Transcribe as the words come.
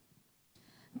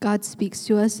God speaks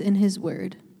to us in his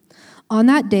word. On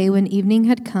that day when evening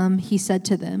had come, he said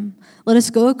to them, "Let us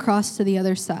go across to the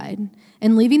other side."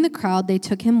 And leaving the crowd, they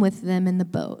took him with them in the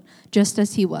boat, just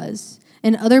as he was.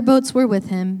 And other boats were with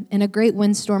him, and a great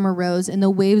windstorm arose, and the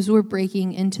waves were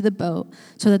breaking into the boat,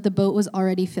 so that the boat was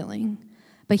already filling.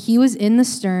 But he was in the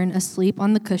stern, asleep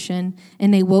on the cushion,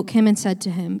 and they woke him and said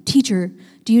to him, "Teacher,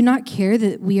 do you not care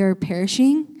that we are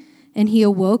perishing?" And he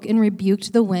awoke and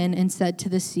rebuked the wind and said to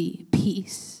the sea,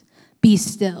 "Peace, be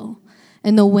still."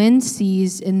 And the wind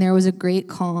ceased, and there was a great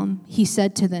calm. He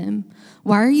said to them,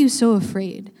 "Why are you so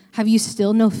afraid? Have you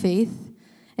still no faith?"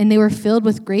 And they were filled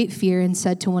with great fear and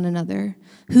said to one another,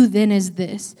 "Who then is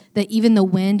this, that even the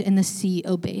wind and the sea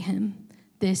obey him?"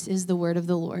 This is the word of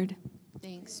the Lord.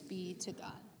 Thanks be to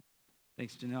God.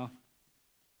 Thanks, Janelle.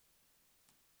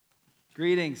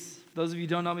 Greetings. For those of you who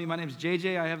don't know me, my name is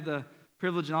JJ. I have the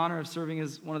privilege and honor of serving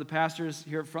as one of the pastors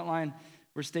here at Frontline.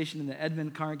 We're stationed in the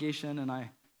Edmond congregation, and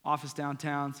I office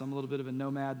downtown, so I'm a little bit of a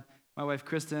nomad. My wife,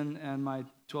 Kristen, and my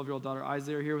 12-year-old daughter,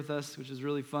 Isley, are here with us, which is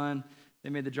really fun. They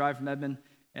made the drive from Edmond.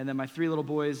 And then my 3 little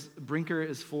boys, Brinker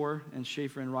is 4, and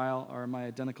Schaefer and Ryle are my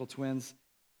identical twins.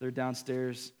 They're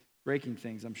downstairs breaking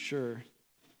things, I'm sure.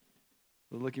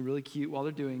 They're looking really cute while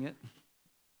they're doing it.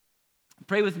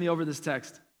 Pray with me over this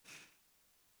text.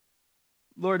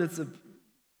 Lord, it's a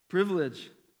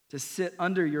privilege to sit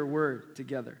under your word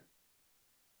together.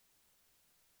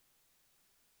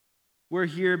 We're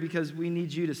here because we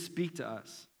need you to speak to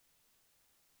us.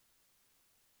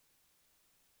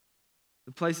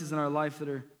 The places in our life that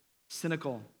are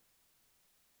cynical,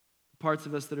 the parts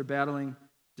of us that are battling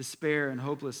despair and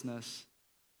hopelessness,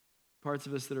 parts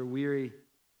of us that are weary,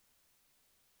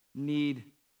 need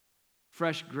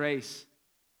fresh grace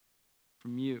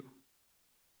from you.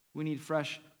 We need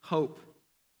fresh hope.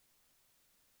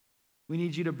 We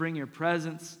need you to bring your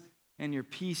presence and your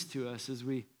peace to us as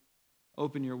we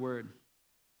open your word.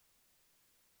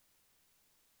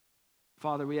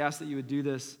 Father, we ask that you would do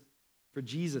this for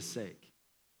Jesus' sake.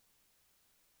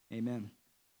 Amen.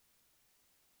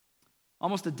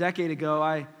 Almost a decade ago,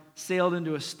 I sailed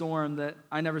into a storm that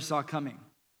I never saw coming.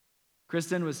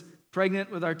 Kristen was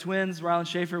pregnant with our twins, Ryle and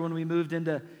Schaefer, when we moved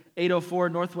into 804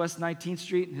 Northwest 19th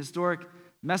Street, an historic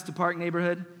Mesta Park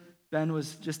neighborhood. Ben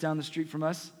was just down the street from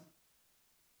us.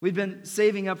 We'd been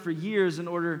saving up for years in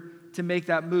order to make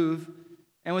that move,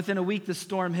 and within a week, the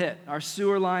storm hit. Our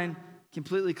sewer line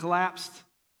completely collapsed.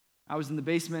 I was in the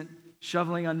basement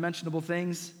shoveling unmentionable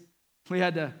things. We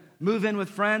had to move in with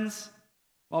friends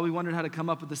while we wondered how to come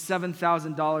up with the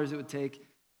 $7,000 it would take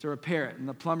to repair it. And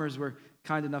the plumbers were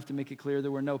kind enough to make it clear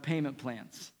there were no payment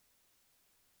plans.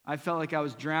 I felt like I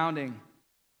was drowning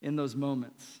in those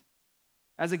moments.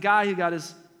 As a guy who got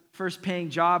his first paying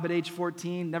job at age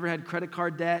 14, never had credit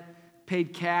card debt,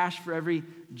 paid cash for every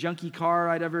junky car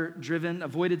I'd ever driven,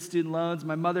 avoided student loans,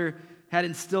 my mother had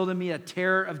instilled in me a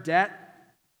terror of debt.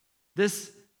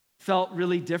 This felt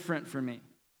really different for me.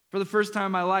 For the first time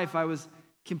in my life, I was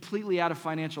completely out of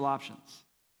financial options.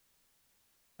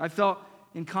 I felt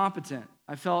incompetent.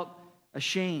 I felt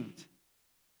ashamed.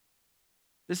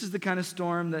 This is the kind of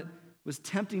storm that was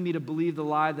tempting me to believe the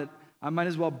lie that I might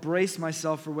as well brace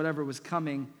myself for whatever was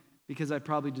coming because I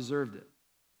probably deserved it.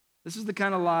 This is the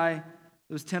kind of lie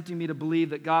that was tempting me to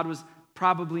believe that God was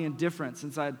probably indifferent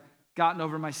since I'd gotten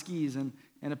over my skis and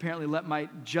apparently let my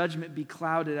judgment be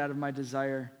clouded out of my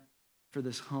desire for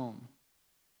this home.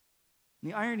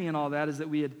 And the irony in all that is that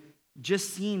we had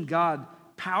just seen God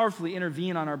powerfully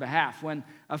intervene on our behalf when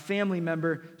a family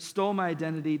member stole my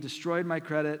identity, destroyed my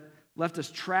credit, left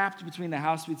us trapped between the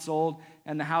house we'd sold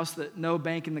and the house that no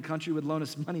bank in the country would loan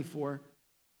us money for,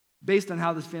 based on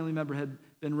how this family member had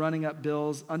been running up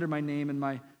bills under my name and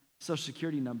my Social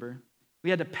Security number. We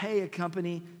had to pay a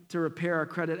company to repair our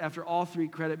credit after all 3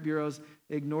 credit bureaus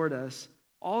ignored us.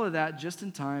 All of that just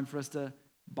in time for us to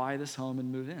buy this home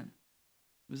and move in.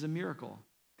 It was a miracle,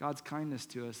 God's kindness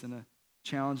to us in a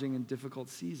challenging and difficult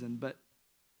season. But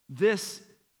this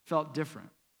felt different.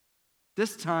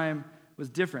 This time was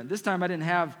different. This time I didn't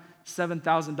have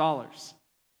 $7,000.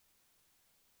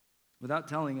 Without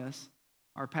telling us,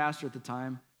 our pastor at the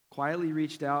time quietly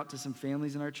reached out to some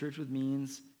families in our church with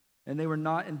means, and they were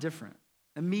not indifferent.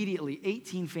 Immediately,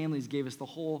 18 families gave us the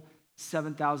whole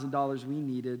 $7,000 we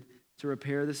needed to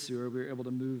repair the sewer. We were able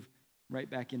to move right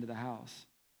back into the house.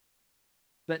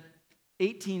 But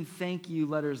 18 thank you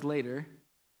letters later,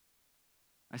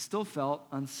 I still felt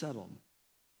unsettled.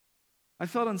 I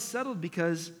felt unsettled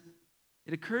because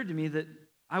it occurred to me that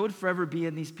I would forever be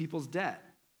in these people's debt.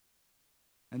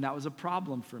 And that was a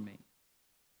problem for me.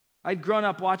 I'd grown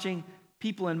up watching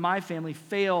people in my family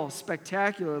fail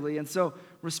spectacularly. And so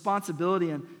responsibility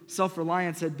and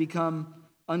self-reliance had become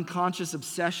unconscious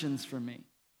obsessions for me.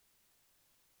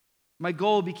 My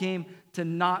goal became to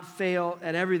not fail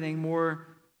at everything more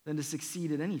than to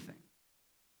succeed at anything.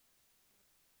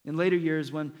 In later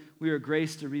years, when we were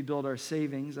graced to rebuild our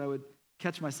savings, I would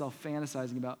catch myself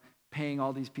fantasizing about paying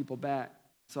all these people back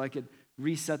so I could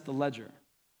reset the ledger,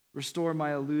 restore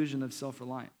my illusion of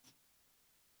self-reliance.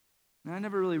 And I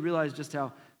never really realized just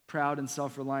how proud and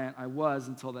self-reliant I was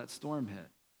until that storm hit.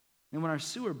 And when our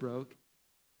sewer broke,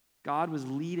 God was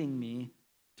leading me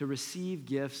to receive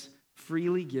gifts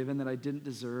freely given that I didn't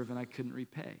deserve and I couldn't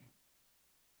repay.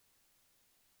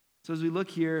 So as we look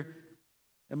here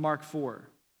at Mark 4,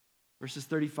 verses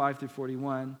 35 through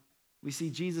 41, we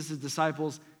see Jesus'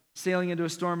 disciples sailing into a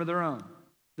storm of their own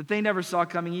that they never saw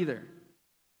coming either,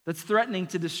 that's threatening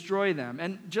to destroy them.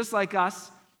 And just like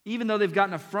us, even though they've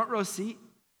gotten a front row seat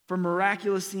for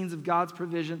miraculous scenes of God's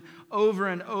provision over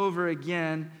and over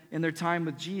again in their time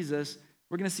with Jesus,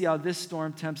 we're going to see how this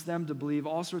storm tempts them to believe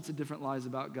all sorts of different lies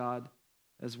about God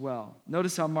as well.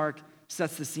 Notice how Mark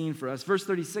sets the scene for us. Verse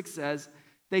 36 says,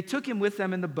 they took him with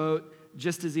them in the boat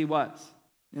just as he was.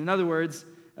 In other words,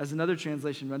 as another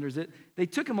translation renders it, they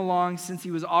took him along since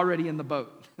he was already in the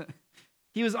boat.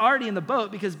 He was already in the boat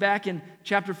because back in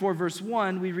chapter 4, verse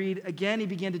 1, we read, again, he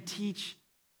began to teach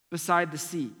beside the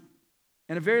sea.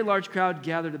 And a very large crowd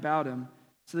gathered about him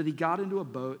so that he got into a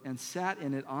boat and sat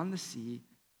in it on the sea,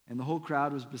 and the whole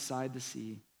crowd was beside the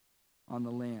sea on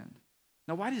the land.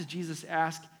 Now, why does Jesus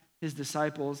ask his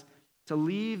disciples to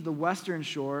leave the western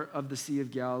shore of the Sea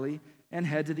of Galilee and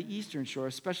head to the eastern shore,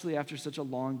 especially after such a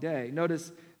long day? Notice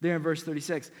there in verse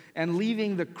 36, and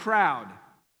leaving the crowd,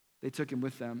 they took him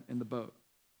with them in the boat.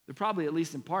 They're probably, at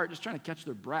least in part, just trying to catch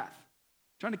their breath,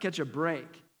 trying to catch a break,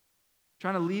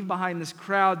 trying to leave behind this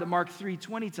crowd that Mark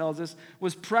 3:20 tells us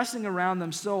was pressing around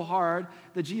them so hard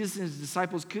that Jesus and his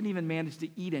disciples couldn't even manage to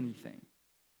eat anything.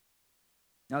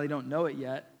 Now they don't know it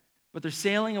yet, but they're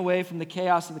sailing away from the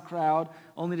chaos of the crowd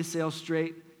only to sail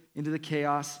straight into the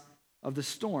chaos of the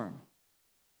storm.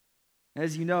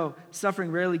 As you know,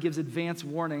 suffering rarely gives advance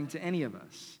warning to any of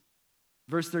us.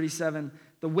 Verse 37,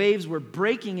 the waves were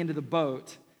breaking into the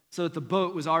boat so that the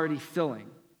boat was already filling.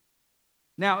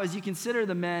 Now, as you consider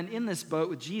the men in this boat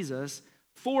with Jesus,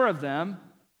 four of them,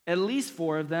 at least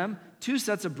four of them, two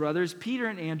sets of brothers, Peter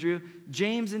and Andrew,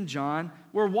 James and John,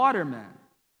 were watermen.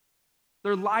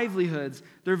 Their livelihoods,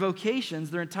 their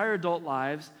vocations, their entire adult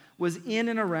lives was in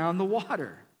and around the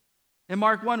water. In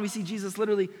Mark 1, we see Jesus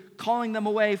literally calling them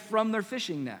away from their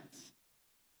fishing nets.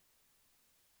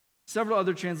 Several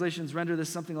other translations render this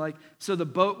something like, so the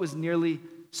boat was nearly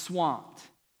swamped.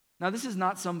 Now, this is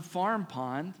not some farm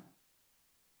pond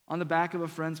on the back of a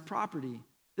friend's property.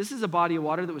 This is a body of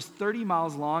water that was 30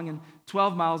 miles long and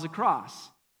 12 miles across.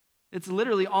 It's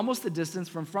literally almost the distance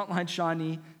from Frontline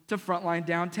Shawnee to Frontline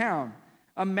downtown.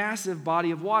 A massive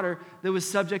body of water that was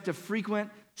subject to frequent,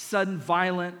 sudden,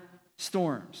 violent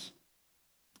storms.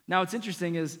 Now, what's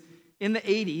interesting is in the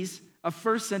 80s, a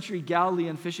first century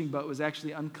Galilean fishing boat was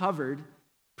actually uncovered,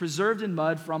 preserved in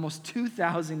mud for almost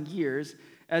 2,000 years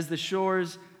as the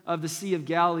shores of the Sea of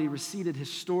Galilee receded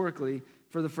historically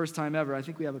for the first time ever. I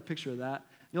think we have a picture of that.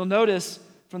 You'll notice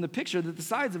from the picture that the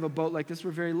sides of a boat like this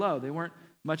were very low. They weren't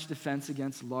much defense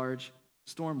against large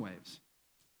storm waves.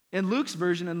 In Luke's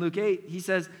version, in Luke 8, he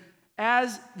says,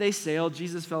 as they sailed,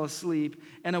 Jesus fell asleep,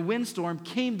 and a windstorm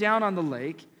came down on the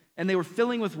lake, and they were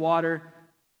filling with water,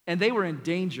 and they were in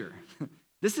danger.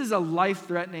 This is a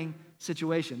life-threatening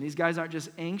situation. These guys aren't just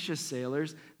anxious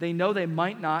sailors. They know they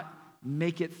might not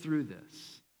make it through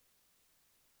this.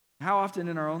 How often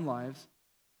in our own lives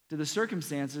do the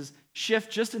circumstances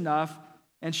shift just enough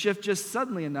and shift just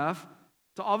suddenly enough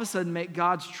to all of a sudden make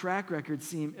God's track record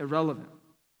seem irrelevant?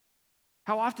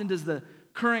 How often does the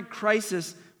current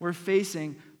crisis we're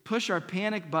facing push our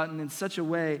panic button in such a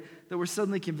way that we're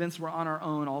suddenly convinced we're on our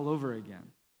own all over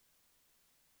again?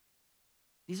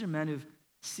 These are men who've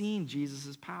seen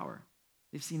Jesus' power.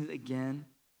 They've seen it again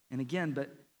and again,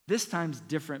 but this time's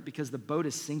different because the boat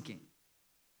is sinking.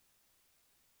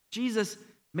 Jesus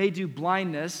may do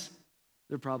blindness,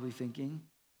 they're probably thinking,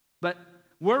 but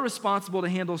we're responsible to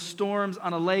handle storms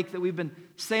on a lake that we've been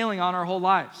sailing on our whole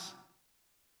lives.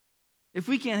 If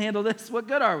we can't handle this, what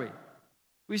good are we?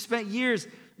 We've spent years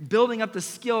building up the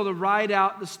skill to ride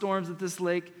out the storms that this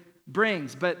lake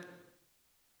brings, but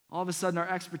all of a sudden our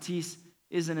expertise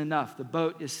isn't enough. The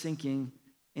boat is sinking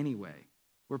anyway.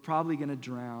 We're probably going to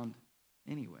drown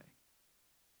anyway.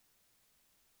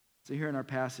 So here in our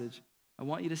passage, I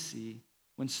want you to see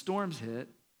when storms hit,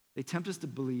 they tempt us to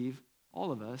believe,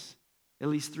 all of us, at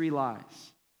least three lies.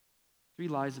 3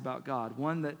 lies about God.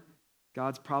 1, that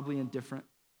God's probably indifferent.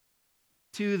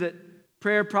 2, that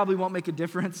prayer probably won't make a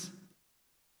difference.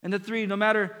 And the 3, no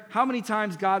matter how many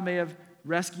times God may have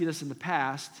rescued us in the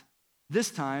past, this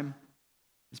time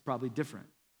is probably different.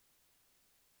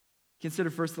 Consider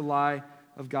first the lie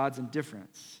of God's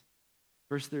indifference.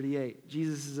 Verse 38,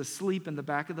 Jesus is asleep in the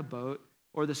back of the boat,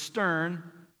 or the stern,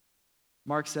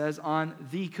 Mark says, on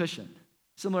the cushion.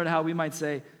 Similar to how we might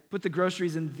say, put the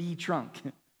groceries in the trunk.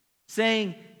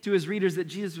 Saying to his readers that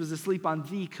Jesus was asleep on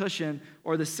the cushion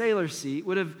or the sailor's seat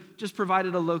would have just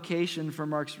provided a location for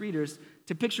Mark's readers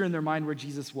to picture in their mind where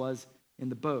Jesus was in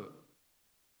the boat.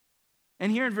 And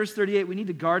here in verse 38, we need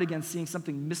to guard against seeing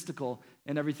something mystical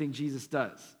in everything Jesus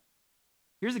does.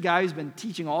 Here's a guy who's been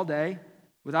teaching all day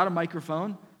without a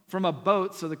microphone from a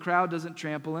boat so the crowd doesn't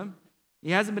trample him.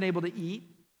 He hasn't been able to eat.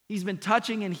 He's been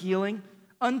touching and healing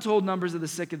untold numbers of the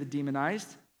sick and the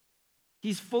demonized.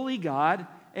 He's fully God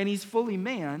and he's fully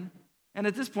man. And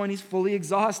at this point, he's fully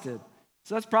exhausted.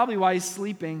 So that's probably why he's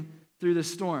sleeping through the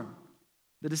storm.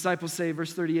 The disciples say,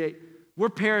 verse 38, we're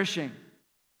perishing.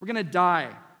 We're going to die.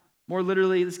 More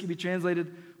literally, this could be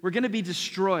translated, we're going to be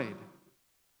destroyed.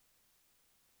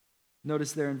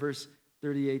 Notice there in verse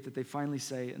 38 that they finally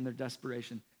say in their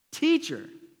desperation, Teacher,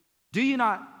 do you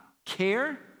not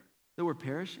care that we're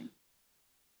perishing?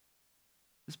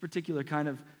 This particular kind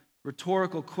of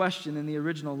rhetorical question in the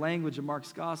original language of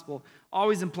Mark's gospel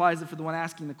always implies that for the one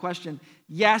asking the question,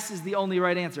 yes is the only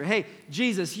right answer. Hey,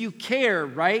 Jesus, you care,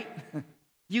 right?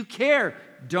 You care,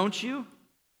 don't you?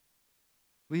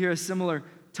 We hear a similar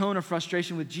tone of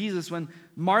frustration with Jesus when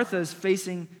Martha is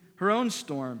facing her own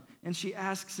storm, and she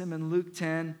asks him in Luke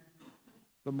 10,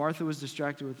 but Martha was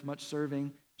distracted with much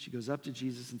serving. She goes up to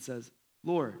Jesus and says,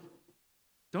 Lord,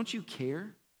 don't you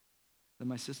care that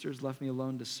my sister has left me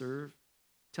alone to serve?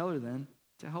 Tell her then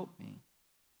to help me.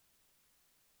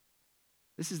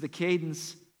 This is the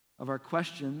cadence of our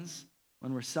questions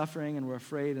when we're suffering and we're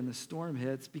afraid and the storm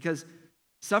hits, because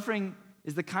suffering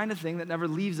is the kind of thing that never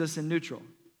leaves us in neutral.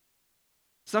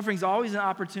 Suffering is always an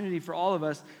opportunity for all of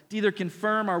us to either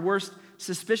confirm our worst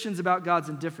suspicions about God's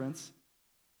indifference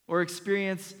or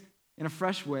experience in a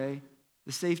fresh way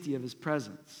the safety of his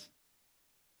presence.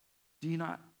 Do you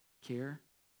not care?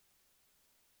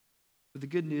 But the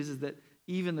good news is that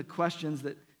even the questions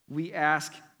that we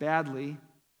ask badly,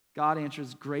 God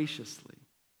answers graciously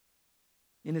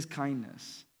in his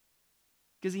kindness.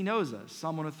 Because he knows us.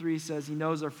 Psalm 103 says he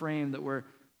knows our frame, that we're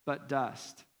but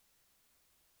dust.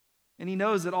 And he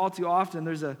knows that all too often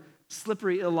there's a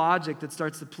slippery illogic that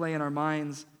starts to play in our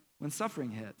minds when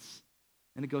suffering hits.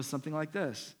 And it goes something like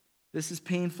this. This is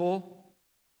painful,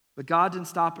 but God didn't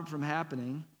stop it from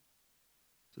happening,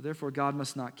 so therefore God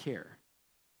must not care.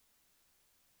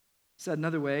 Said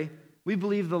another way, we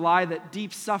believe the lie that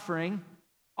deep suffering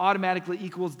automatically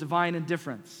equals divine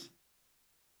indifference.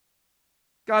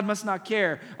 God must not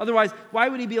care. Otherwise, why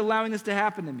would he be allowing this to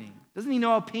happen to me? Doesn't he know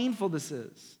how painful this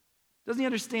is? Doesn't he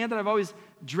understand that I've always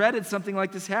dreaded something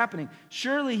like this happening?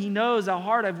 Surely he knows how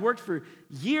hard I've worked for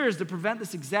years to prevent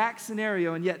this exact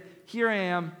scenario, and yet here I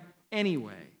am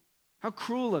anyway. How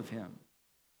cruel of him.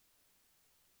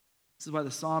 This is why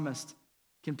the psalmist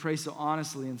can pray so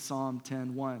honestly in Psalm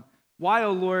 10:1. Why,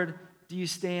 O Lord, do you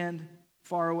stand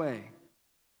far away?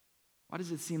 Why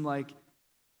does it seem like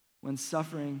when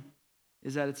suffering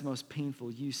is at its most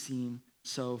painful, you seem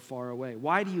so far away?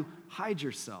 Why do you hide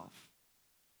yourself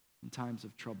in times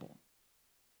of trouble?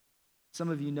 Some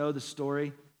of you know the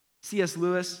story. C.S.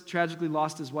 Lewis tragically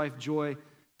lost his wife Joy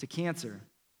to cancer.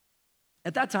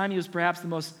 At that time, he was perhaps the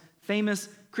most famous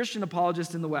Christian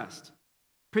apologist in the West.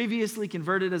 Previously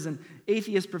converted as an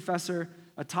atheist professor,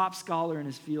 a top scholar in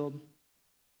his field.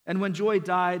 And when Joy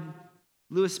died,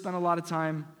 Lewis spent a lot of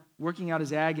time working out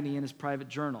his agony in his private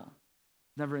journal.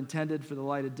 Never intended for the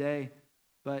light of day,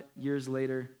 but years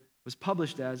later was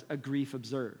published as A Grief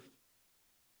Observed.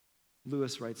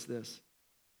 Lewis writes this: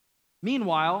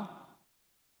 Meanwhile,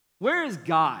 where is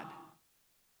God?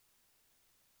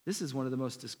 This is one of the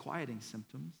most disquieting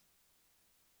symptoms.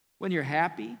 When you're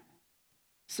happy,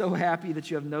 so happy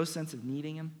that you have no sense of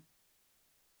needing him,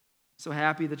 so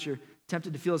happy that you're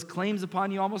tempted to feel his claims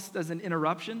upon you almost as an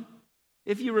interruption.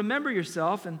 If you remember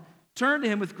yourself and turn to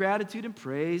him with gratitude and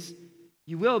praise,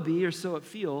 you will be, or so it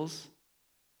feels,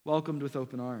 welcomed with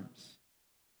open arms.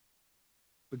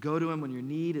 But go to him when your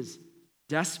need is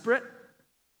desperate,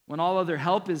 when all other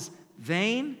help is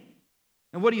vain,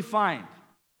 and what do you find?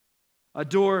 A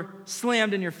door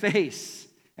slammed in your face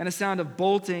and a sound of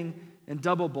bolting and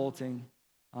double bolting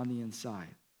on the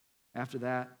inside. After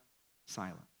that,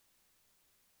 silence.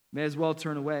 May as well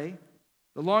turn away.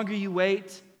 The longer you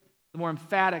wait, the more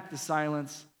emphatic the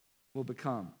silence, will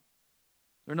become.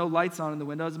 There are no lights on in the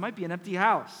windows. It might be an empty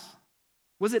house.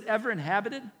 Was it ever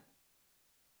inhabited?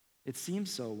 It seemed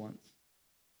so once.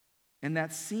 And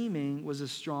that seeming was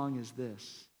as strong as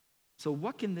this. So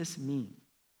what can this mean?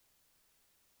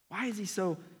 Why is he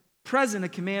so present a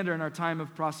commander in our time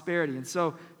of prosperity and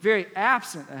so very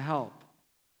absent a help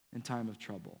in time of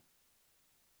trouble?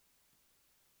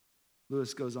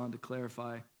 Lewis goes on to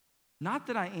clarify, not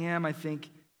that I am, I think,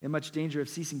 in much danger of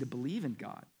ceasing to believe in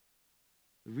God.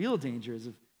 The real danger is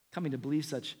of coming to believe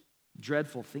such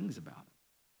dreadful things about him.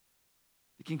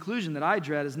 The conclusion that I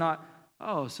dread is not,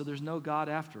 oh, so there's no God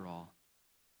after all,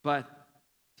 but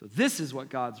so this is what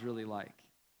God's really like.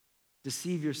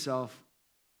 Deceive yourself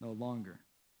no longer.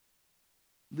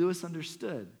 Lewis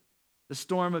understood. The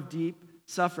storm of deep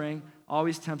suffering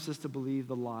always tempts us to believe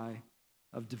the lie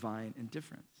of divine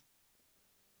indifference.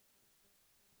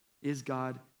 Is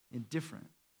God indifferent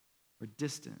or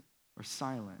distant or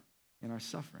silent in our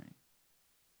suffering?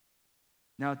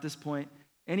 Now, at this point,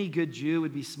 any good Jew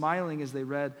would be smiling as they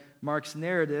read Mark's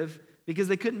narrative because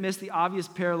they couldn't miss the obvious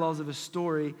parallels of a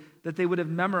story that they would have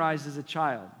memorized as a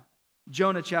child.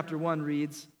 Jonah chapter 1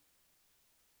 reads,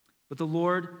 "But the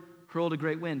Lord hurled a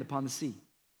great wind upon the sea.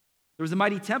 There was a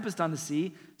mighty tempest on the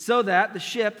sea, so that the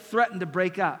ship threatened to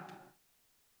break up.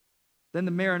 Then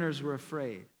the mariners were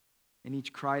afraid, and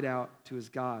each cried out to his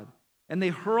God. And they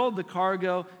hurled the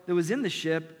cargo that was in the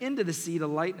ship into the sea to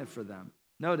lighten it for them."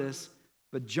 Notice,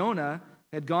 but Jonah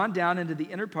had gone down into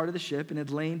the inner part of the ship and had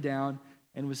lain down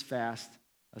and was fast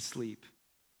asleep.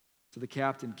 So the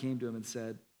captain came to him and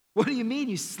said, "What do you mean,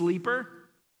 you sleeper?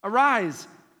 Arise,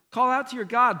 call out to your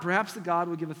God. Perhaps the God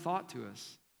will give a thought to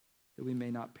us, that we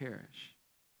may not perish."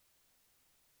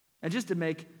 And just to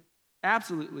make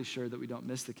absolutely sure that we don't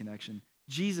miss the connection,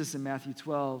 Jesus in Matthew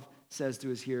 12 says to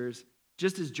his hearers,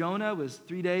 just as Jonah was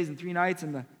 3 days and 3 nights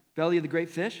in the belly of the great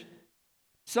fish,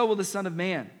 so will the Son of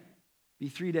Man be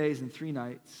 3 days and 3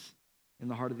 nights in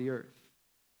the heart of the earth.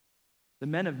 The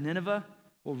men of Nineveh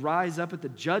will rise up at the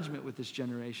judgment with this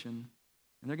generation,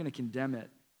 and they're going to condemn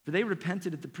it. For they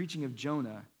repented at the preaching of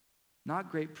Jonah. Not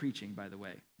great preaching, by the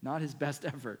way, not his best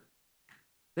effort.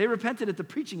 They repented at the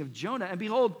preaching of Jonah, and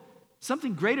behold,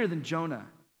 something greater than Jonah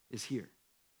is here.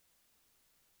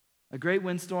 A great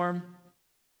windstorm,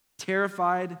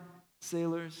 terrified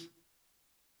sailors,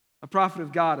 a prophet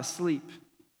of God asleep,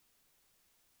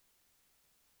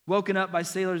 woken up by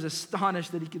sailors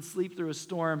astonished that he could sleep through a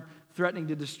storm threatening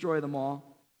to destroy them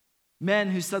all.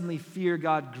 Men who suddenly fear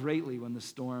God greatly when the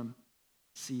storm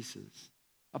ceases.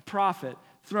 A prophet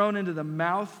thrown into the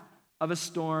mouth of a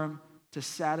storm to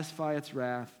satisfy its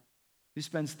wrath, who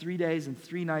spends 3 days and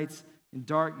 3 nights in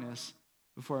darkness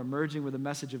before emerging with a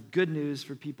message of good news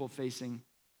for people facing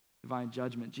divine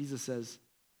judgment. Jesus says,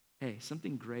 hey,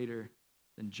 something greater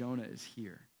than Jonah is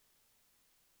here.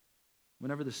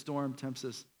 Whenever the storm tempts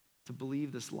us to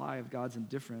believe this lie of God's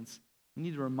indifference, we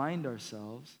need to remind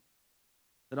ourselves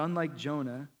that unlike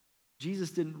Jonah,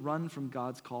 Jesus didn't run from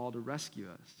God's call to rescue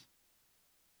us.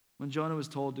 When Jonah was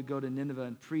told to go to Nineveh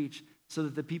and preach so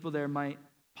that the people there might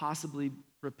possibly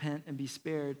repent and be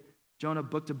spared, Jonah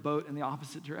booked a boat in the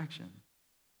opposite direction.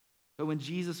 But when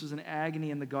Jesus was in agony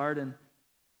in the garden,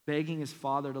 begging his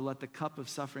Father to let the cup of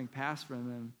suffering pass from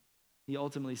him, he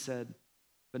ultimately said,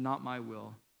 "But not my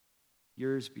will,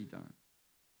 yours be done."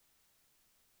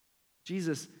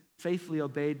 Jesus faithfully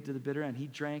obeyed to the bitter end. He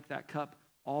drank that cup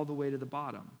all the way to the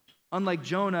bottom. Unlike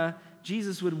Jonah,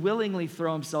 Jesus would willingly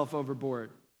throw himself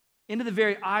overboard into the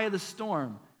very eye of the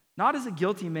storm, not as a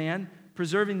guilty man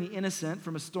preserving the innocent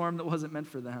from a storm that wasn't meant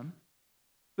for them,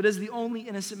 but as the only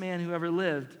innocent man who ever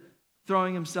lived,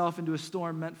 throwing himself into a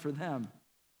storm meant for them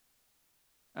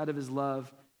out of his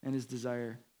love and his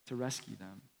desire to rescue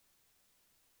them.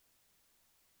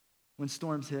 When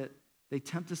storms hit, they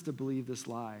tempt us to believe this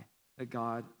lie that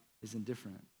God is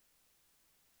indifferent.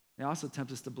 They also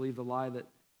tempt us to believe the lie that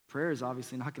prayer is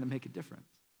obviously not going to make a difference.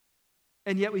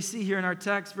 And yet we see here in our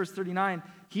text, verse 39,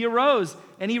 he arose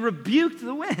and he rebuked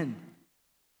the wind.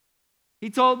 He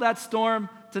told that storm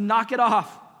to knock it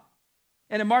off.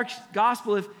 And in Mark's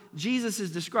gospel, if Jesus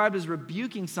is described as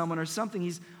rebuking someone or something,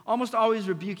 he's almost always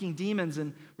rebuking demons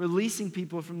and releasing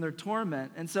people from their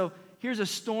torment. And so here's a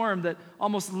storm that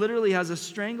almost literally has a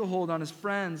stranglehold on his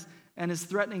friends and is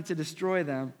threatening to destroy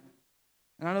them.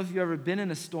 And I don't know if you've ever been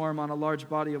in a storm on a large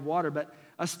body of water, but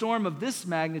a storm of this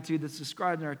magnitude that's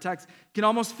described in our text can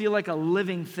almost feel like a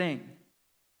living thing.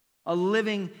 A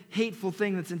living, hateful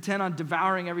thing that's intent on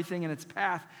devouring everything in its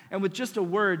path. And with just a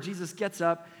word, Jesus gets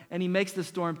up and he makes the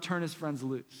storm turn his friends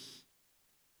loose.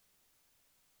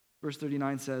 Verse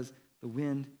 39 says, the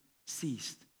wind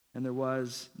ceased, and there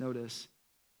was, notice,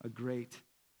 a great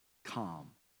calm.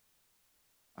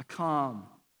 A calm,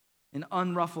 an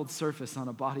unruffled surface on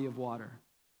a body of water.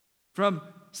 From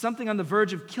something on the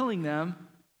verge of killing them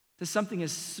to something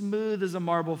as smooth as a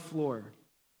marble floor.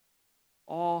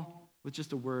 All with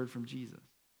just a word from Jesus.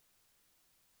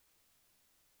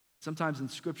 Sometimes in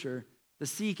Scripture, the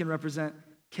sea can represent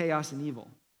chaos and evil.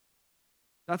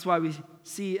 That's why we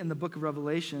see in the book of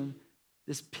Revelation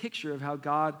this picture of how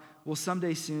God will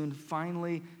someday soon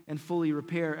finally and fully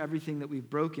repair everything that we've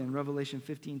broken. Revelation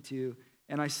 15:2.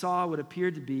 And I saw what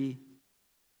appeared to be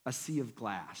a sea of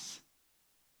glass,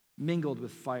 mingled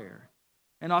with fire.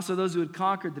 And also those who had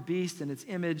conquered the beast and its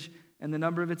image and the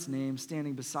number of its name,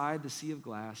 standing beside the sea of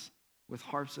glass with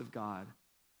harps of God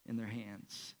in their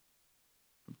hands.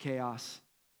 From chaos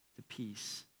to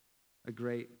peace, a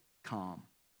great calm.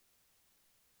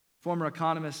 Former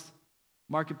economist,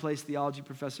 marketplace theology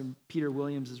professor Peter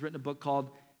Williams has written a book called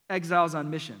Exiles on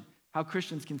Mission: How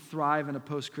Christians Can Thrive in a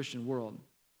Post-Christian World.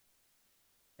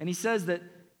 And he says that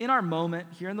in our moment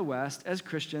here in the West, as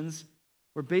Christians,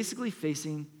 we're basically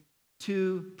facing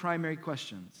two primary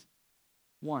questions.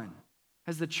 One,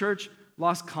 has the church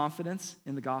lost confidence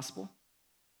in the gospel?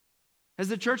 Has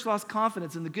the church lost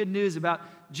confidence in the good news about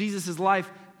Jesus'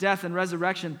 life, death, and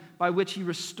resurrection, by which he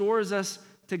restores us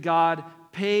to God,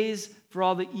 pays for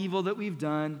all the evil that we've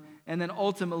done, and then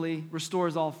ultimately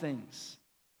restores all things?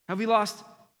 Have we lost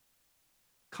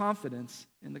confidence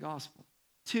in the gospel?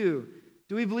 Two,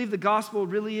 do we believe the gospel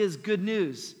really is good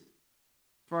news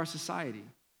for our society,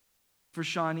 for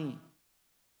Shawnee?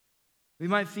 We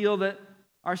might feel that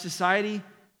our society,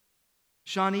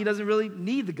 Shawnee, doesn't really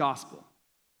need the gospel.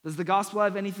 Does the gospel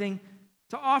have anything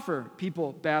to offer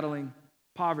people battling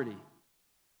poverty?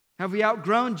 Have we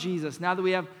outgrown Jesus now that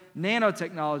we have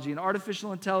nanotechnology and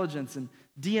artificial intelligence and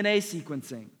DNA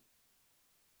sequencing?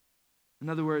 In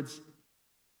other words,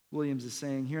 Williams is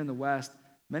saying here in the West,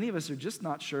 many of us are just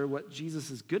not sure what Jesus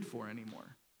is good for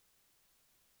anymore.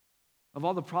 Of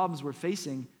all the problems we're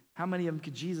facing, how many of them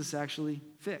could Jesus actually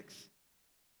fix?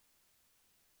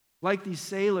 Like these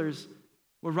sailors,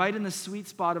 we're right in the sweet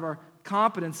spot of our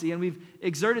competency, and we've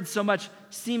exerted so much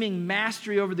seeming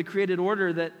mastery over the created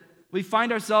order that we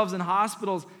find ourselves in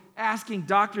hospitals asking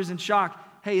doctors in shock,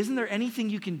 hey, isn't there anything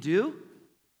you can do?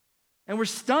 And we're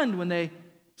stunned when they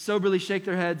soberly shake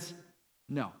their heads,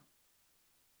 no.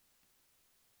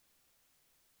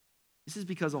 This is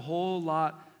because a whole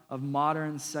lot of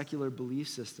modern secular belief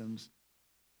systems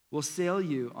will sail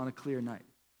you on a clear night.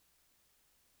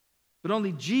 But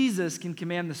only Jesus can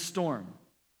command the storm.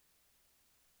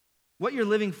 What you're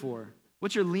living for,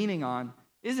 what you're leaning on,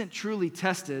 isn't truly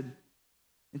tested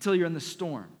until you're in the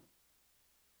storm.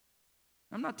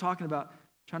 I'm not talking about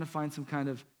trying to find some kind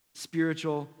of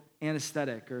spiritual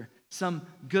anesthetic or some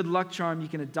good luck charm you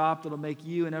can adopt that'll make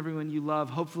you and everyone you love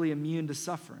hopefully immune to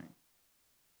suffering.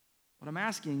 What I'm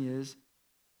asking is,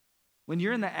 when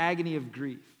you're in the agony of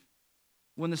grief,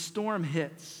 when the storm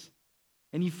hits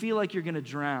and you feel like you're going to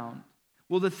drown,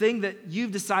 will the thing that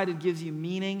you've decided gives you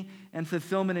meaning and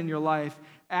fulfillment in your life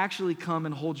actually come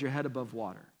and hold your head above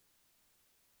water?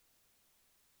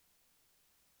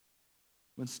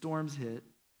 When storms hit,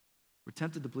 we're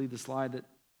tempted to believe this lie that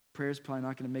prayer is probably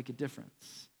not going to make a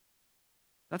difference.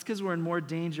 That's because we're in more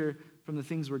danger from the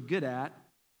things we're good at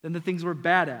than the things we're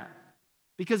bad at.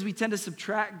 Because we tend to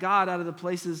subtract God out of the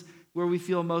places where we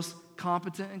feel most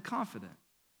competent and confident.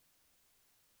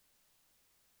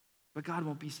 But God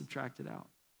won't be subtracted out.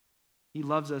 He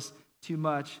loves us too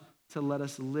much to let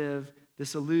us live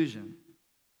this illusion.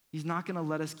 He's not going to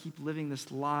let us keep living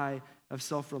this lie of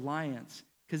self-reliance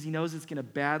because he knows it's going to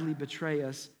badly betray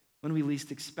us when we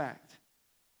least expect.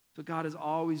 So God is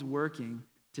always working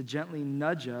to gently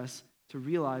nudge us to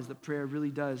realize that prayer really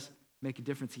does make a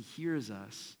difference. He hears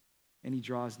us and he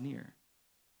draws near.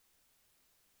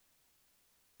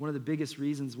 One of the biggest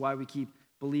reasons why we keep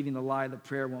believing the lie that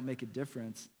prayer won't make a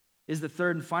difference is the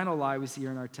third and final lie we see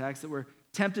here in our text that we're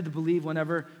tempted to believe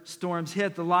whenever storms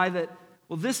hit. The lie that,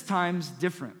 well, this time's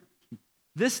different.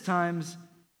 This time's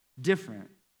different.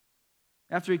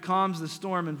 After he calms the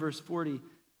storm in verse 40,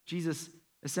 Jesus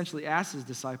essentially asks his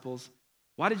disciples,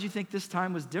 why did you think this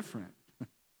time was different?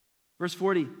 Verse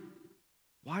 40,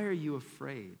 why are you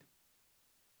afraid?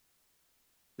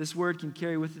 This word can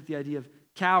carry with it the idea of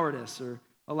cowardice or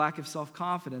a lack of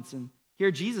self-confidence. And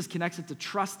here Jesus connects it to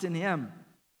trust in him.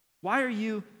 Why are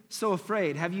you so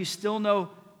afraid? Have you still no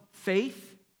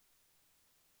faith?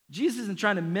 Jesus isn't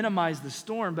trying to minimize the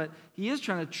storm, but he is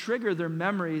trying to trigger their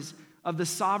memories of the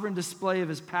sovereign display of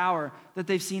his power that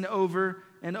they've seen over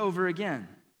and over again.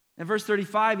 In verse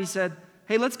 35, he said,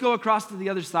 hey, let's go across to the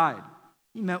other side.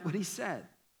 He meant what he said.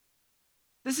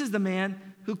 This is the man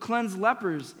who cleansed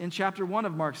lepers in chapter 1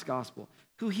 of Mark's gospel,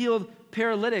 who healed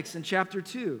paralytics in chapter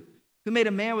 2, who made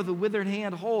a man with a withered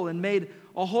hand whole and made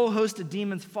a whole host of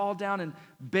demons fall down and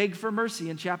beg for mercy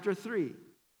in chapter 3.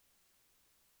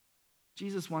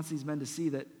 Jesus wants these men to see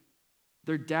that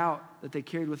their doubt that they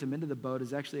carried with them into the boat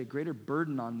is actually a greater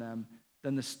burden on them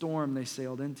than the storm they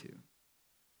sailed into.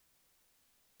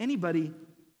 Anybody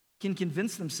can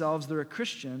convince themselves they're a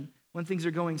Christian when things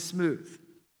are going smooth.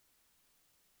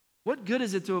 What good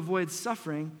is it to avoid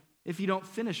suffering if you don't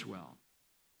finish well?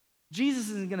 Jesus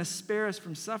isn't going to spare us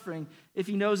from suffering if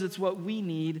he knows it's what we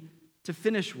need to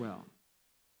finish well.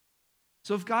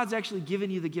 So if God's actually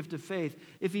given you the gift of faith,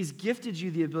 if he's gifted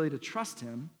you the ability to trust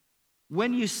him,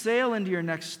 when you sail into your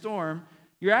next storm,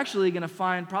 you're actually going to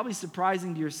find, probably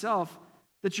surprising to yourself,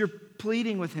 that you're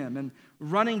pleading with him and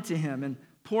running to him and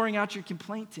pouring out your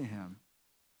complaint to him.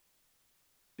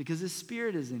 Because his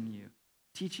Spirit is in you,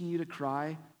 teaching you to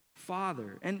cry,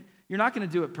 Father. And you're not going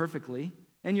to do it perfectly,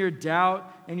 and your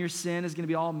doubt and your sin is going to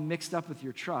be all mixed up with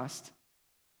your trust.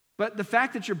 But the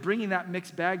fact that you're bringing that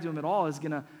mixed bag to him at all is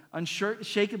going to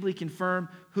unshakably confirm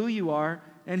who you are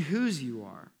and whose you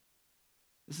are.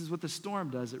 This is what the storm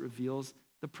does. It reveals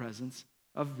the presence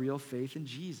of real faith in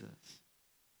Jesus.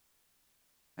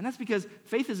 And that's because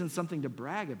faith isn't something to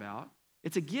brag about.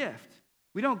 It's a gift.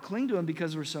 We don't cling to him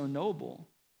because we're so noble.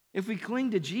 If we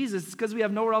cling to Jesus, it's because we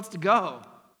have nowhere else to go.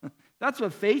 That's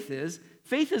what faith is.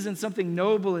 Faith isn't something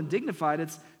noble and dignified.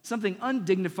 It's something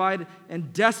undignified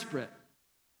and desperate.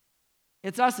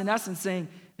 It's us, in essence, saying,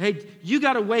 hey, you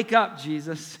got to wake up,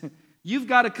 Jesus. You've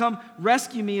got to come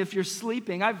rescue me if you're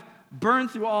sleeping. I've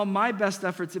burned through all my best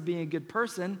efforts at being a good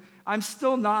person. I'm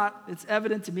still not. It's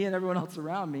evident to me and everyone else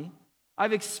around me.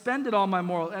 I've expended all my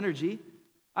moral energy.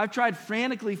 I've tried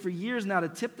frantically for years now to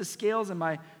tip the scales in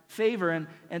my favor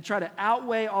and try to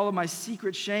outweigh all of my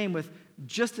secret shame with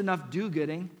just enough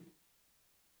do-gooding.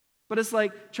 But it's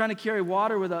like trying to carry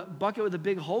water with a bucket with a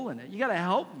big hole in it. You got to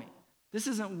help me. This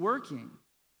isn't working.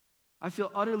 I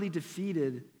feel utterly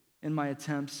defeated in my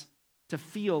attempts to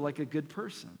feel like a good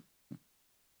person.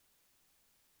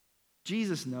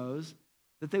 Jesus knows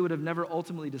that they would have never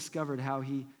ultimately discovered how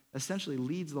he essentially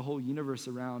leads the whole universe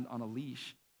around on a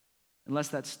leash unless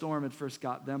that storm had first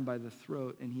got them by the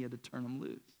throat and he had to turn them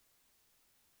loose.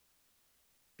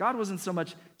 God wasn't so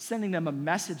much sending them a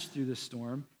message through the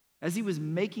storm as he was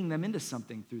making them into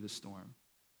something through the storm.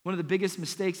 One of the biggest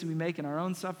mistakes that we make in our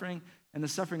own suffering and the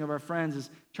suffering of our friends is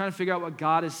trying to figure out what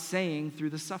God is saying through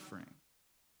the suffering.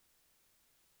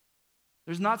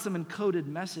 There's not some encoded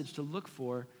message to look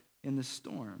for in the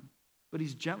storm, but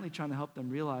he's gently trying to help them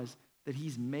realize that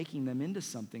he's making them into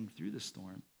something through the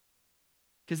storm.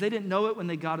 Because they didn't know it when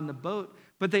they got in the boat,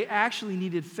 but they actually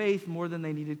needed faith more than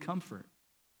they needed comfort.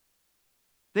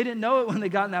 They didn't know it when they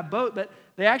got in that boat, but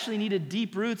they actually needed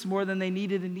deep roots more than they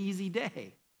needed an easy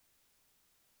day.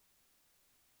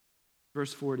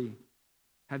 Verse 40,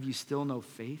 have you still no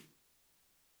faith?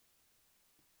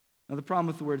 Now, the problem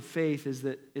with the word faith is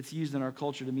that it's used in our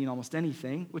culture to mean almost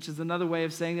anything, which is another way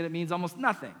of saying that it means almost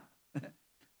nothing.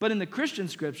 But in the Christian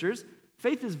scriptures,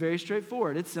 faith is very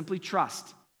straightforward. It's simply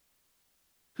trust.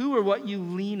 Who or what you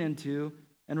lean into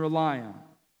and rely on.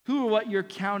 Who or what you're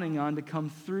counting on to come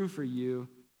through for you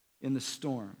in the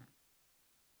storm.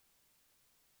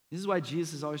 This is why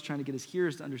Jesus is always trying to get his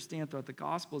hearers to understand throughout the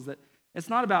Gospels that it's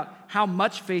not about how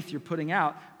much faith you're putting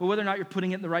out, but whether or not you're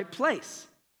putting it in the right place.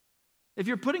 If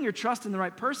you're putting your trust in the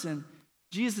right person,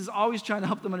 Jesus is always trying to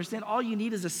help them understand all you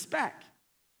need is a speck.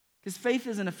 Because faith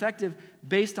isn't effective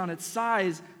based on its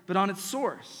size, but on its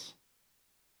source.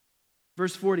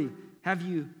 Verse 40, have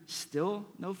you still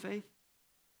no faith?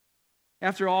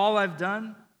 After all I've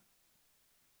done,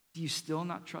 do you still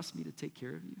not trust me to take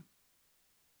care of you?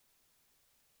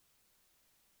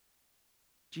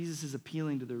 Jesus is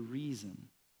appealing to their reason.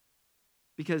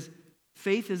 Because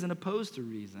faith isn't opposed to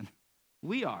reason.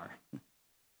 We are.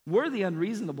 We're the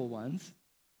unreasonable ones.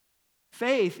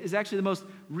 Faith is actually the most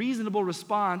reasonable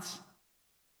response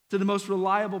to the most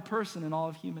reliable person in all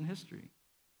of human history.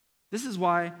 This is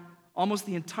why almost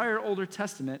the entire Old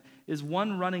Testament is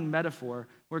one running metaphor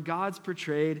where God's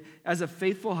portrayed as a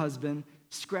faithful husband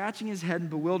scratching his head in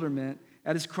bewilderment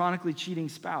at his chronically cheating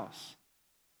spouse.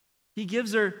 He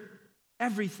gives her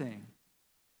everything,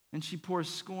 and she pours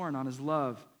scorn on his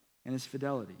love and his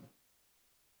fidelity.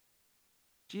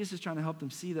 Jesus is trying to help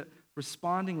them see that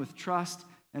responding with trust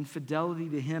and fidelity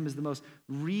to him is the most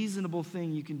reasonable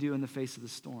thing you can do in the face of the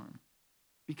storm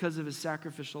because of his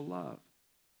sacrificial love,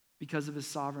 because of his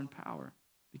sovereign power,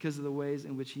 because of the ways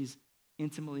in which he's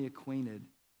intimately acquainted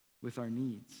with our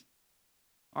needs.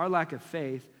 Our lack of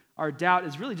faith, our doubt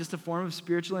is really just a form of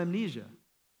spiritual amnesia.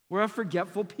 We're a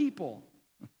forgetful people.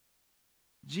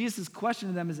 Jesus' question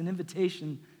to them is an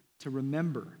invitation to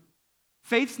remember.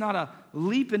 Faith's not a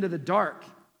leap into the dark.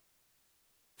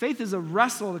 Faith is a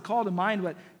wrestle to call to mind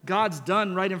what God's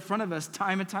done right in front of us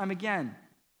time and time again.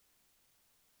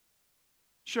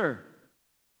 Sure,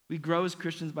 we grow as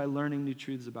Christians by learning new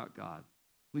truths about God.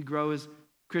 We grow as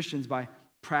Christians by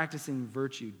practicing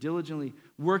virtue, diligently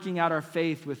working out our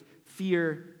faith with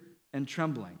fear and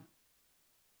trembling.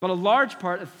 But a large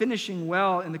part of finishing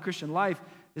well in the Christian life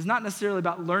is not necessarily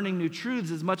about learning new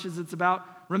truths as much as it's about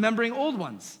remembering old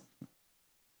ones.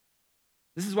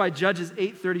 This is why Judges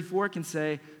 8:34 can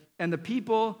say, "And the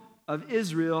people of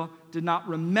Israel did not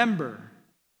remember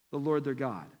the Lord their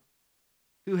God,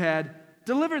 who had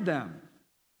delivered them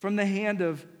from the hand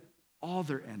of all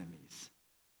their enemies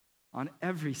on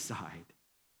every side."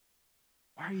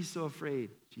 Why are you so afraid?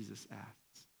 Jesus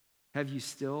asks. Have you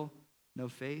still no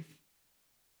faith?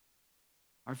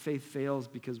 Our faith fails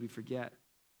because we forget.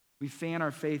 We fan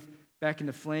our faith back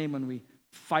into flame when we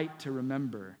fight to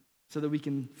remember, so that we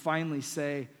can finally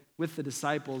say with the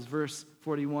disciples, verse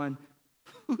 41,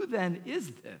 "Who then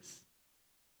is this?"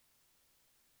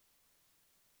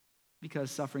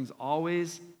 Because suffering's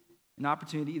always an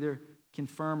opportunity to either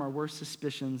confirm our worst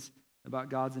suspicions about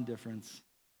God's indifference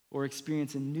or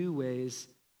experience in new ways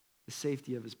the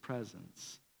safety of his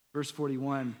presence. Verse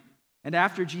 41, "And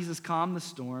after Jesus calmed the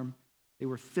storm, they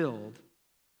were filled,"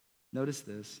 notice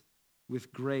this,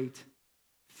 "with great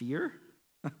fear."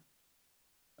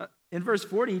 In verse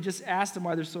 40, he just asked them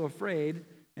why they're so afraid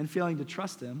and failing to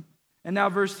trust him. And now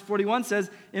verse 41 says,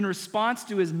 in response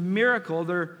to his miracle,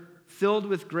 they're filled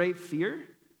with great fear.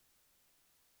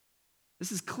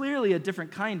 This is clearly a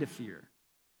different kind of fear.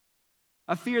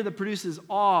 A fear that produces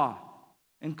awe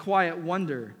and quiet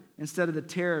wonder instead of the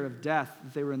terror of death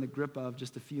that they were in the grip of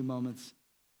just a few moments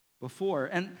before.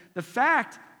 And the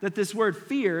fact that this word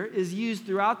fear is used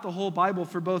throughout the whole Bible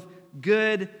for both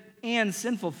good and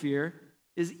sinful fear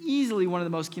is easily one of the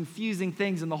most confusing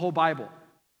things in the whole Bible.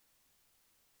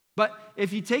 But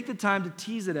if you take the time to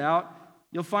tease it out,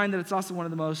 you'll find that it's also one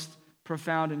of the most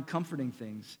profound and comforting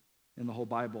things in the whole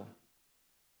Bible.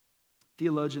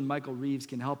 Theologian Michael Reeves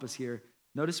can help us here.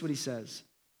 Notice what he says.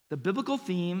 The biblical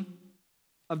theme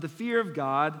of the fear of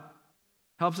God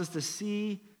helps us to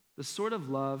see the sort of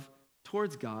love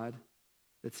towards God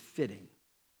that's fitting.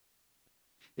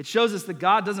 It shows us that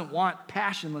God doesn't want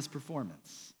passionless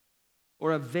performance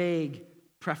or a vague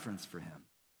preference for him.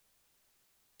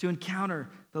 To encounter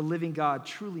the living God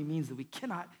truly means that we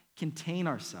cannot contain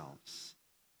ourselves.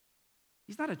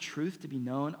 He's not a truth to be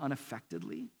known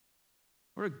unaffectedly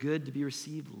or a good to be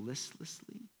received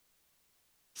listlessly.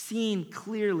 Seeing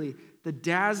clearly the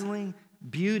dazzling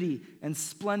beauty and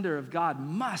splendor of God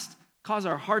must cause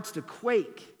our hearts to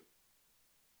quake.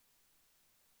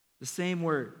 The same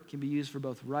word can be used for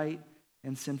both right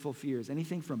and sinful fears,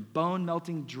 anything from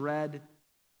bone-melting dread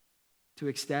to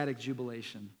ecstatic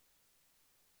jubilation.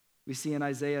 We see in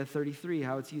Isaiah 33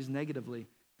 how it's used negatively.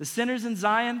 The sinners in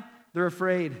Zion, they're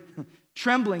afraid.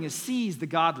 Trembling has seized the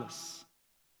godless.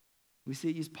 We see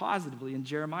it used positively in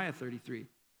Jeremiah 33.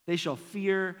 They shall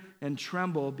fear and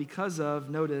tremble because of,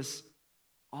 notice,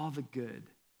 all the good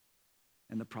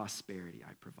and the prosperity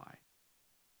I provide.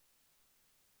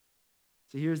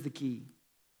 So here's the key.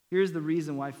 Here's the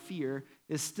reason why fear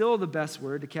is still the best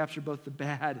word to capture both the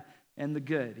bad and the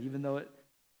good, even though it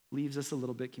leaves us a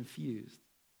little bit confused.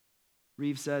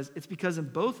 Reeves says, it's because in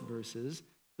both verses,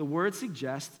 the word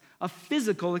suggests a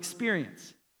physical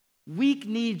experience.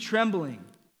 Weak-kneed trembling,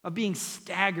 of being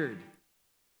staggered.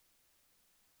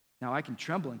 Now, I can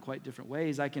tremble in quite different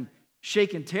ways. I can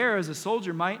shake in terror as a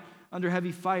soldier might under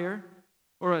heavy fire,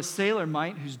 or a sailor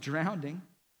might who's drowning.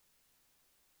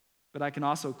 But I can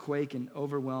also quake in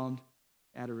overwhelmed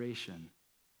adoration,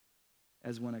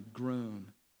 as when a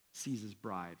groom sees his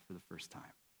bride for the first time.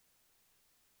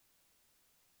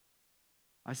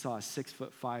 I saw a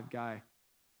 6'5" guy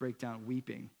break down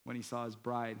weeping when he saw his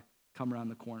bride come around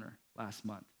the corner last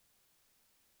month.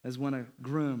 As when a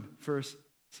groom first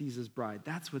sees his bride.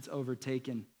 That's what's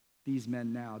overtaken these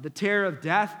men now. The terror of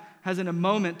death has in a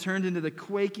moment turned into the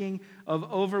quaking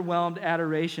of overwhelmed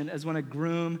adoration as when a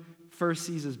groom first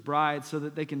sees his bride, so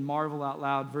that they can marvel out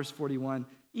loud. Verse 41,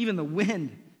 even the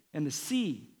wind and the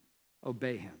sea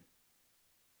obey him.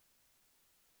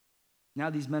 Now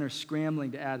these men are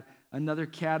scrambling to add another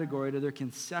category to their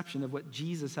conception of what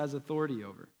Jesus has authority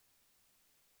over.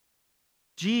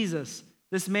 Jesus,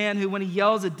 this man who, when he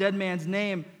yells a dead man's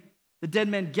name, the dead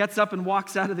man gets up and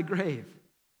walks out of the grave.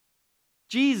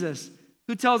 Jesus,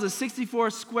 who tells a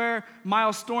 64 square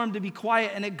mile storm to be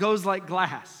quiet and it goes like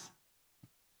glass.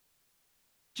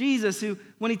 Jesus, who,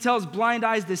 when he tells blind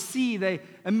eyes to see, they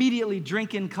immediately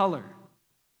drink in color.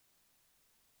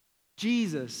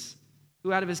 Jesus,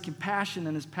 who out of his compassion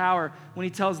and his power, when he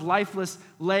tells lifeless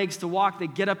legs to walk, they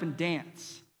get up and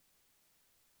dance.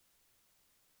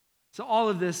 So all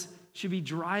of this should be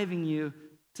driving you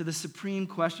to the supreme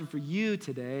question for you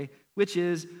today, which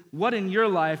is, what in your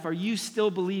life are you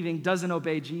still believing doesn't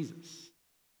obey Jesus?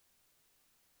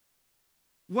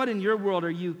 What in your world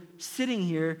are you sitting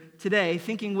here today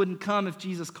thinking wouldn't come if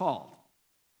Jesus called?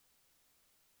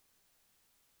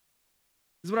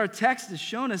 Because what our text has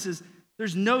shown us is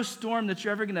there's no storm that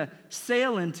you're ever going to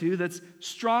sail into that's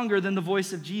stronger than the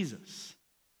voice of Jesus.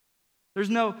 There's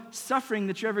no suffering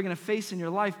that you're ever going to face in your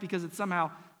life because it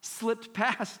somehow slipped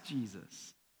past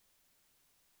Jesus.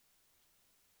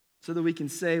 So that we can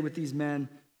say with these men,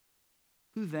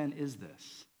 who then is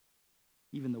this?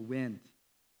 Even the wind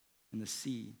and the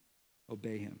sea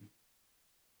obey him.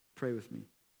 Pray with me.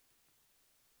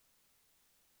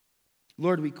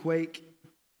 Lord, we quake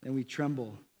and we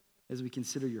tremble as we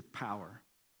consider your power.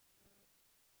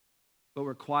 But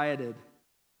we're quieted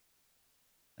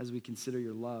as we consider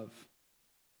your love,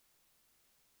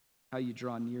 how you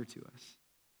draw near to us.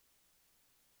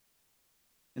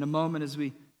 In a moment, as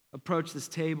we approach this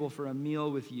table for a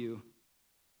meal with you,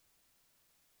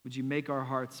 would you make our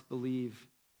hearts believe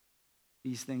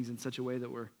these things in such a way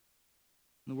that we're,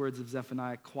 in the words of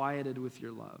Zephaniah, quieted with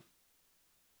your love,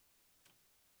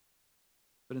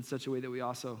 but in such a way that we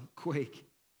also quake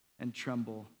and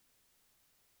tremble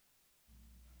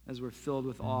as we're filled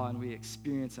with awe and we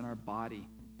experience in our body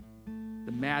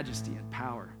the majesty and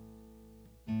power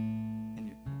and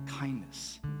your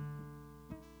kindness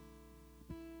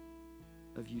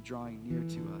of you drawing near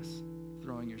to us,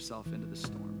 throwing yourself into the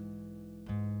storm,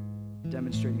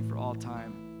 demonstrating for all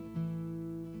time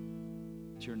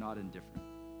that you're not indifferent.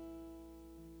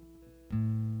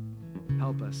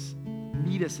 Help us.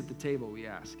 Meet us at the table, we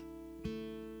ask.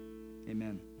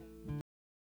 Amen.